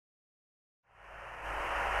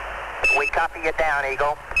We copy you down,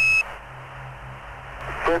 Eagle.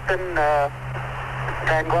 Listen,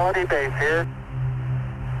 Tranquility Base here.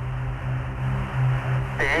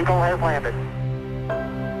 The Eagle has landed.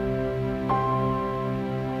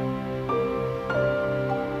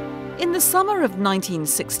 In the summer of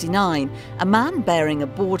 1969, a man bearing a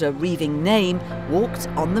border reaving name walked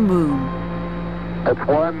on the moon. It's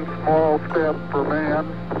one small step for man,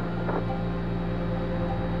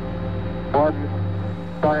 one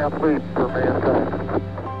giant leap for mankind.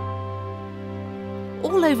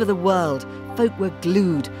 All over the world, folk were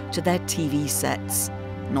glued to their TV sets,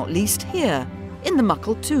 not least here, in the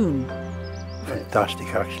Muckle Toon.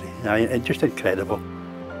 Fantastic, actually, and just incredible.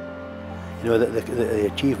 You know, the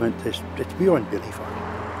achievement it's beyond belief.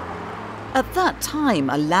 At that time,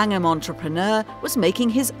 a Langholm entrepreneur was making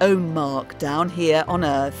his own mark down here on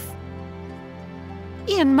Earth.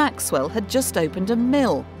 Ian Maxwell had just opened a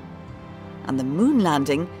mill, and the moon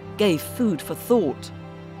landing gave food for thought.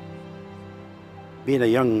 Being a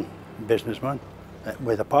young businessman,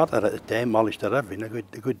 with a partner at the time, Molly Sturrevin,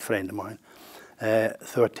 a good friend of mine,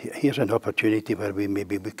 thought here's an opportunity where we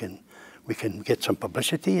can get some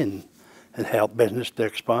publicity and help business to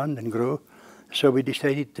expand and grow. So we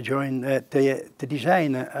decided to join to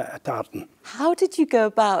design a tartan. How did you go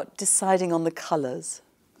about deciding on the colours?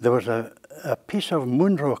 There was a piece of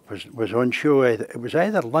moon rock was on show. It was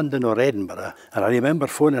either London or Edinburgh, and I remember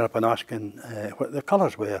phoning up and asking what the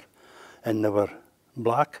colours were, and they were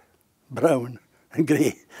black, brown, and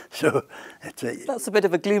grey. So that's a bit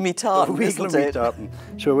of a gloomy tartan, isn't it? Tartan.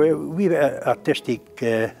 So we artistic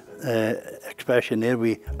expression there.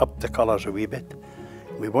 We upped the colours a wee bit.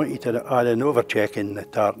 We wanted to add an overcheck in the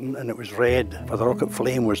tartan, and it was red. For the rocket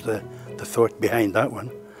flame was the thought behind that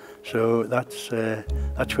one. So that's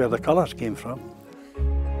where the colours came from.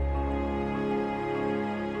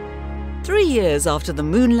 3 years after the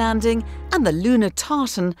moon landing, and the Lunar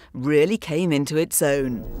Tartan really came into its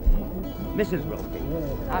own. Mrs. Wilkie.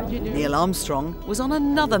 Neil Armstrong was on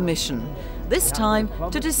another mission, this time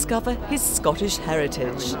to discover his Scottish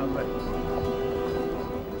heritage.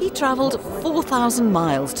 He travelled 4,000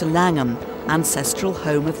 miles to Langholm, ancestral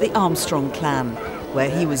home of the Armstrong clan, where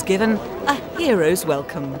he was given a hero's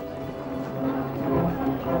welcome.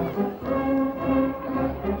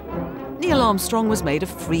 Neil Armstrong was made a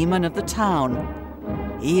freeman of the town.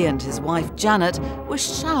 He and his wife Janet were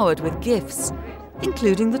showered with gifts,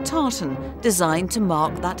 including the tartan, designed to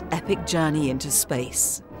mark that epic journey into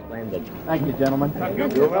space. Thank you, gentlemen.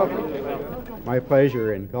 You're welcome. My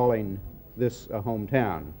pleasure in calling this a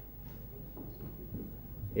hometown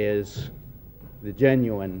is the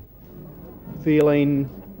genuine feeling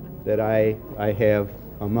that I have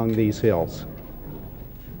among these hills,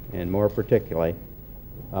 and more particularly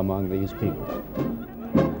among these people.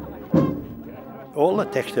 All the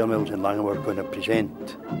textile mills in Langholm were going to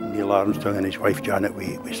present Neil Armstrong and his wife Janet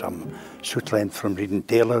with some suit length from Reed and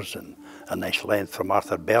Taylor's and a nice length from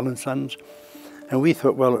Arthur Bell and Sons. And we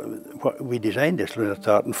thought, well, we designed this Lunar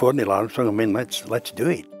Tartan for Neil Armstrong. I mean, let's do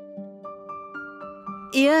it.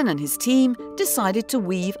 Ian and his team decided to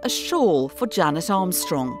weave a shawl for Janet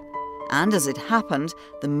Armstrong. And as it happened,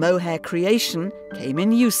 the mohair creation came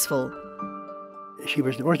in useful. She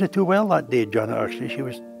wasn't too well that day, Janet, actually. She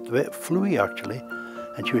was a bit fluey, actually,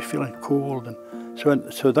 and she was feeling cold. And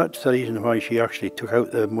so that's the reason why she actually took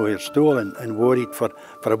out the mohair stole and wore it for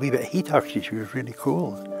a wee bit of heat, actually. She was really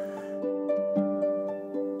cold.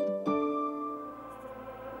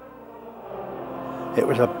 It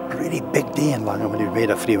was a really big day in Langholm when he was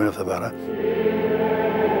made a freeman of the borough.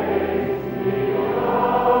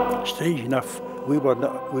 Strange enough, we were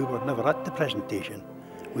never at the presentation.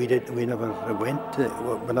 We never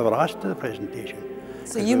asked to the presentation.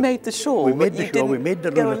 So you made the shawl. We made the shawl. We made the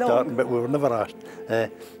Lunar Tartan, but we were never asked.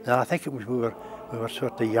 And I think it was we were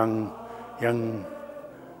sort of young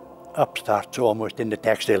upstarts almost in the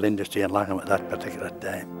textile industry in Langholm at that particular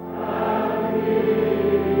time.